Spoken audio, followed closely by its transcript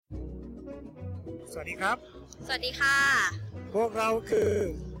สวัสดีครับสวัสดีค่ะพวกเราคือ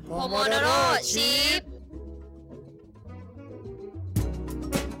Pomodoro Shift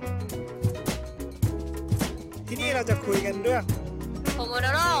ที่นี่เราจะคุยกันเรื่อง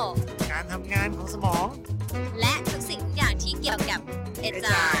Pomodoro การทำงานของสมองและทุกสิ่งทุกอย่างที่เกี่ยวกับ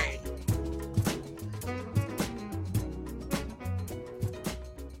Agile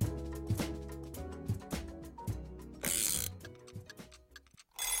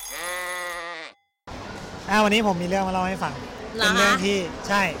วันนี้ผมมีเรื่องมาเล่าให้ฟังเป็นเรื่องที่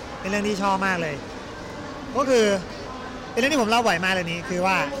ใช่เป็นเรื่องที่ชอบมากเลยก็คือเป็นเรื่องที่ผมเล่าบ่อยมากเลยนี้คือ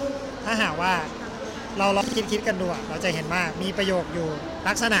ว่าถ้าหากว่าเราลองคิดกันดูเราจะเห็นว่ามีประโยคอยู่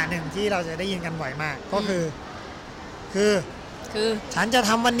ลักษณะหนึ่งที่เราจะได้ยินกันบ่อยมากก็คือฉันจะท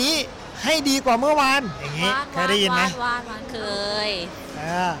ำวันนี้ให้ดีกว่าเมื่อวานอย่างนี้เคยได้ยินไหมเคย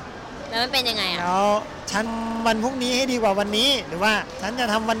แล้วมันเป็นยังไงแล้วฉันวันพรุ่งนี้ให้ดีกว่าวันนี้หรือว่าฉันจะ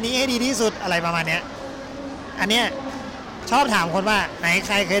ทำวันนี้ให้ดีที่สุดอะไรประมาณเนี้ยอันเนี้ยชอบถามคนว่าไหนใ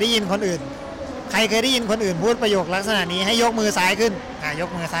ครเคยได้ยินคนอื่นใครเคยได้ยินคนอื่นพูดประโยคลักษณะนี้ให้ยกมือซ้ายขึ้นยก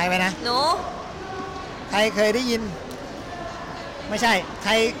มือซ้ายไว้นะหนูใครเคยได้ยินไม่ใช่ใค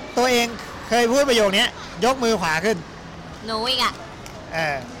รตัวเองเคยพูดประโยคนี้ยกมือขวาขึ้นหนูอีก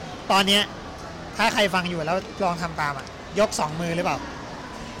ตอนเนี้ยถ้าใครฟังอยู่แล้วลองทำตามยก2มือหรือเปล่า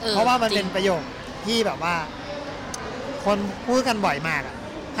เพราะว่ามันเป็นประโยคที่แบบว่าคนพูดกันบ่อยมาก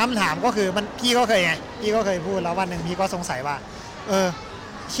คำถามก็คือมันพี่ก็เคยไงพี่ก็เคยพูดแล้ววันหนึ่งพี่ก็สงสัยว่า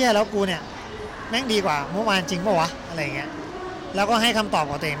เชื่อแล้วกูเนี่ยแม่งดีกว่าเมื่อวานจริงป่ะวะอะไรเงี้ยแล้วก็ให้คำตอบ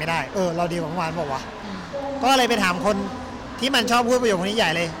ของตัวเองไม่ได้เราดีกว่าเมื่อวานป่ะวะก็เลยไปถามคนที่มันชอบพูดประโยคนี้ใหญ่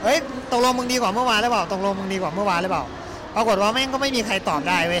เลยตกลงมึงดีกว่าเมื่อวานหรือเปล่าตกลงมึงดีกว่าเมื่อวานหรือเปล่าปรากฏว่าแม่งก็ไม่มีใครตอบ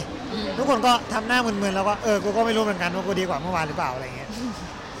ได้เว้ยทุกคนก็ทำหน้ามึนๆแล้วก็กูก็ไม่รู้เหมือนกันว่ากูดีกว่าเมื่อวานหรือเปล่าอะไรเงี้ย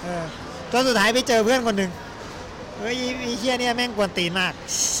จนสุดท้ายไปเจอเพื่อนคนหนึ่งอีเหี้ยเนี่ยแม่งกวนตีนมาก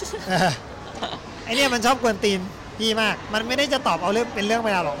ไอเนี่ยมันชอบกวนตีนพี่มากมันไม่ได้จะตอบเอาเรื่องเป็นเรื่องไป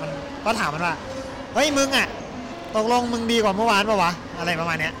แล้วหรอกมันก็ถามมันว่าเฮ้ยมึงตกลงมึงดีกว่าเมื่อวานป่ะวะอะไรประ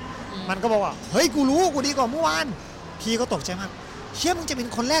มาณเนี้ยมันก็บอกว่าเฮ้ยกูรู้กูดีกว่าเมื่อวานพี่ก็ตกใจมากเชื่อมึงจะเป็น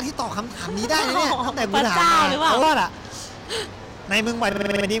คนแรกที่ตอบคำถามนี้ได้เนี่ยตั้งแต่กูถามมาเพราะว่าในมึงวัน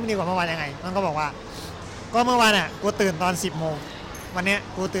นี้มึงดีกว่าเมื่อวานยังไงมันก็บอกว่าก็เมื่อวานกูตื่นตอน10 โมงวันนี้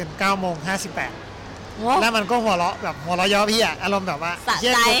กูตื่น9:58แล้วมันก็หัวเราะแบบหัวเราะย่อพี่อารมณ์แบบว่าเชี่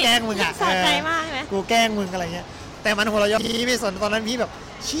ยกูแกล้งมึงสะใจมากไหมกูแกล้งมึงอะไรเงี้ยแต่มันหัวเราะย่อพี่ไม่สนตอนนั้นพี่แบบ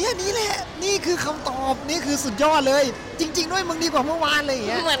เชี่ยนี่แหละนี่คือคำตอบนี่คือสุดยอดเลยจริงๆด้วยมึงดีกว่าเมื่อวานเลยอย่าง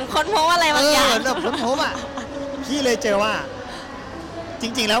เงี้ยเหมือนค้นพบอะไรบางอย่างแบบค้นพบพี่เลยเจอว่าจ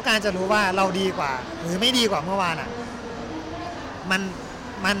ริงๆแล้วการจะรู้ว่าเราดีกว่าหรือไม่ดีกว่าเมื่อวาน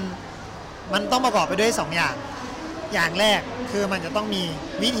มันต้องประกอบไปด้วย2อย่างแรกคือมันจะต้องมี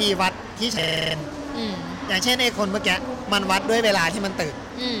วิธีวัดที่ชัดเจนอย่างเช่นไอ้คนเมื่อกี้มันวัดด้วยเวลาที่มันตื่น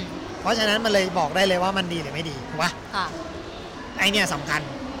เพราะฉะนั้นมันเลยบอกได้เลยว่ามันดีหรือไม่ดีถูกปะไอเนี่ยสำคัญ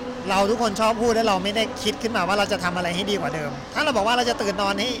เราทุกคนชอบพูดแล้วเราไม่ได้คิดขึ้นมาว่าเราจะทำอะไรให้ดีกว่าเดิมถ้าเราบอกว่าเราจะตื่นนอ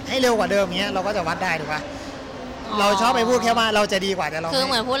นให้เร็วกว่าเดิมเงี้ยเราก็จะวัดได้ถูกปะเราชอบไปพูดแค่ว่าเราจะดีกว่าแต่เราคือเ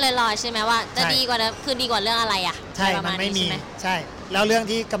หมือนพูดลอยๆใช่ไหมว่าจะดีกว่าคือดีกว่าเรื่องอะไรใช่มันไม่มีใช่แล้วเรื่อง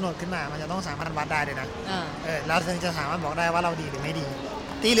ที่กำหนดขึ้นมามันจะต้องสามารถวัดได้เลยนะเราถึงจะสามารถบอกได้ว่าเราดีหรือไม่ดี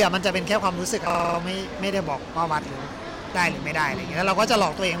ที่เหลือมันจะเป็นแค่ความรู้สึกเราไม่ได้บอกว่าวัดหรือได้หรือไม่ได้อะไรอย่างเงี้ยแล้วเราก็จะหลอ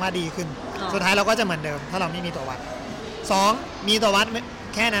กตัวเองว่าดีขึ้นสุดท้ายเราก็จะเหมือนเดิมถ้าเราไม่มีตัววัด2มีตัววัด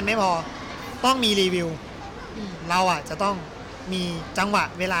แค่นั้นไม่พอต้องมีรีวิวเราจะต้องมีจังหวะ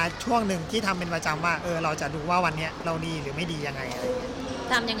เวลาช่วงหนึ่งที่ทำเป็นประจำว่าเราจะดูว่าวันนี้เราดีหรือไม่ดียังไงอะไร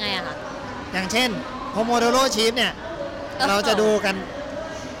ทำยังไงคะอย่างเช่น Pomodoro Shift เนี่ยเราจะดูกัน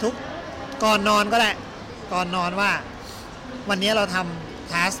ทุกก่อนนอนก็ได้ก่อนนอนว่าวันนี้เราท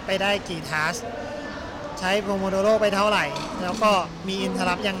ำทัสไปได้กี่ทัสใช้ Pomodoro ไปเท่าไหร่แล้วก็มีอินเทอร์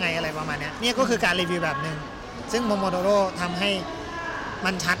รัปยังไงอะไรประมาณนี้นี่ก็คือการรีวิวแบบนึงซึ่ง Pomodoro ทำให้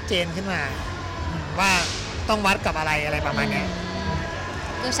มันชัดเจนขึ้นมาว่าต้องวัดกับอะไรประมาณนี้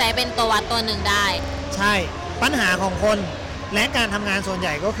คือใช้เป็นตัววัดตัวหนึ่งได้ใช่ปัญหาของคนและการทำงานส่วนให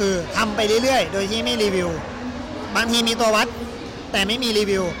ญ่ก็คือทำไปเรื่อยๆโดยที่ไม่รีวิวบางทีมีตัววัดแต่ไม่มีรี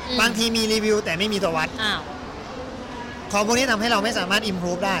วิวบางทีมีรีวิวแต่ไม่มีตัววัดของพวกนี้ทำให้เราไม่สามารถ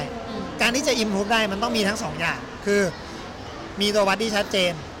improve ได้การที่จะ improve ได้มันต้องมีทั้ง2 อย่างคือมีตัววัดที่ชัดเจ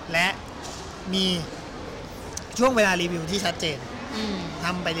นและมีช่วงเวลารีวิวที่ชัดเจนท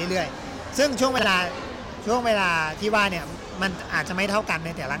ำไปเรื่อยๆซึ่งช่วงเวลาที่ว่าเนี่ยมันอาจจะไม่เท่ากันใน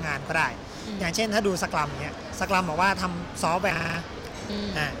แต่ละงานก็ได้อย่างเช่นถ้าดูสกรัมเนี่ยสกรัมบอกว่าทำซอฟต์แวร์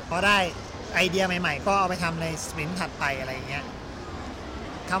พอได้ไอเดียใหม่ๆก็เอาไปทำในสปรินต์ถัดไปอะไรอย่างเงี้ย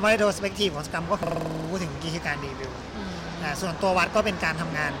คำว่า retrospective ของสกรัมก็พูดถึงวิธีการรีวิวส่วนตัววัดก็เป็นการท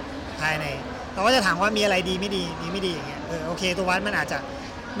ำงานภายในเราก็จะถามว่ามีอะไรดีไม่ดีอย่างเงี้ยโอเคตัววัดมันอาจจะ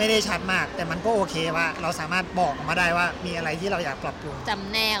ไม่ได้ชัดมากแต่มันก็โอเคว่าเราสามารถบอกออกมาได้ว่ามีอะไรที่เราอยากปรับปรุงจ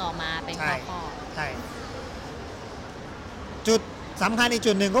ำแนกออกมาเป็นข้อใช่จุดสำคัญอีก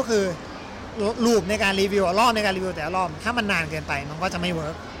จุดหนึ่งก็คือรูปในการรีวิวรอบในการรีวิวแต่ละรอบถ้ามันนานเกินไปมันก็จะไม่เวิ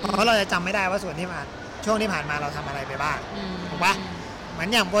ร์กเพราะเราจะจำไม่ได้ว่าส่วนที่ผ่านช่วงที่ผ่านมาเราทำอะไรไปบ้างถูกปะเหมือน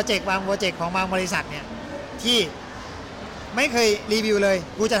อย่างโปรเจกต์บางโปรเจกต์ของบางบริษัทเนี่ยที่ไม่เคยรีวิวเลย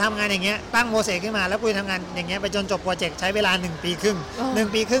กูจะทำงานอย่างเงี้ยตั้งโปรเจกต์ขึ้นมาแล้วกูจะทำงานอย่างเงี้ยไปจนจบโปรเจกต์ใช้เวลา1 ปีครึ่ง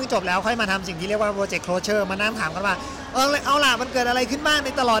1 ปีครึ่งจบแล้วค่อยมาทำสิ่งที่เรียกว่าโปรเจกต์โคลเชอร์มานั่งถามกันว่าเอาล่ะมันเกิดอะไรขึ้นบ้างใน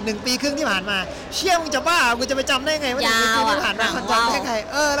ตลอด1 ปีครึ่งที่ผ่านมาเชี่ยมึงจะบ้ากูจะไปจำได้ไงว่า1 ปีครึ่งที่ผ่านมามันจำได้ไง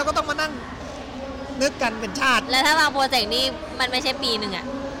แล้วก็ต้องมานั่งนึกกันเป็นชาติแล้วถ้าบางโปรเจกต์นี่มันไม่ใช่ปีหนึ่งอ่ะ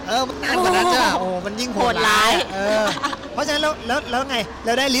มันนานกว่านั้นจ้ะมันยิ่งโหดร้ายเพราะฉะนั้นแล้วไงเร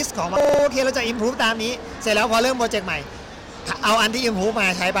าได้ลิสต์ของโอเคเราจะ improve ตามนี้เสร็จแล้วพอเริ่มโปรเจกต์ใหม่เอาอันที่ improve มา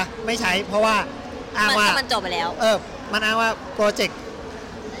ใช้ปะไม่ใช้เพราะว่าอ้างว่ามันจบไปแล้วมันอ้างว่าโปรเจกต์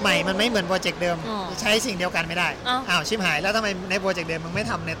ใหม่มันไม่เหมือนโปรเจกต์เดิมใช้สิ่งเดียวกันไม่ได้ชิบหายแล้วทำไมในโปรเจกต์เดิมมึงไม่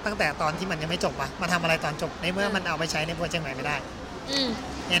ทำในตั้งแต่ตอนที่มันยังไม่จบวะมาทำอะไรตอนจบในเมื่อมันเอาไปใช้ในโปรเจกต์ใหม่ไม่ได้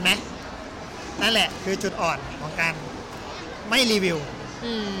เห็นไหมนั่นแหละคือจุดอ่อนของการไม่รีวิว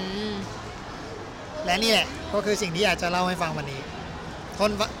และนี่แหละก็คือสิ่งที่อยากจะเล่าให้ฟังวันนี้คน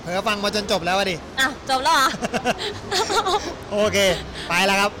เผลอฟังมาจนจบแล้วดิจบแล้วเหรอ โอเคไปแ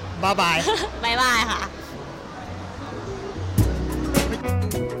ล้วครับบ๊ายบายบ๊ายบายค่ะ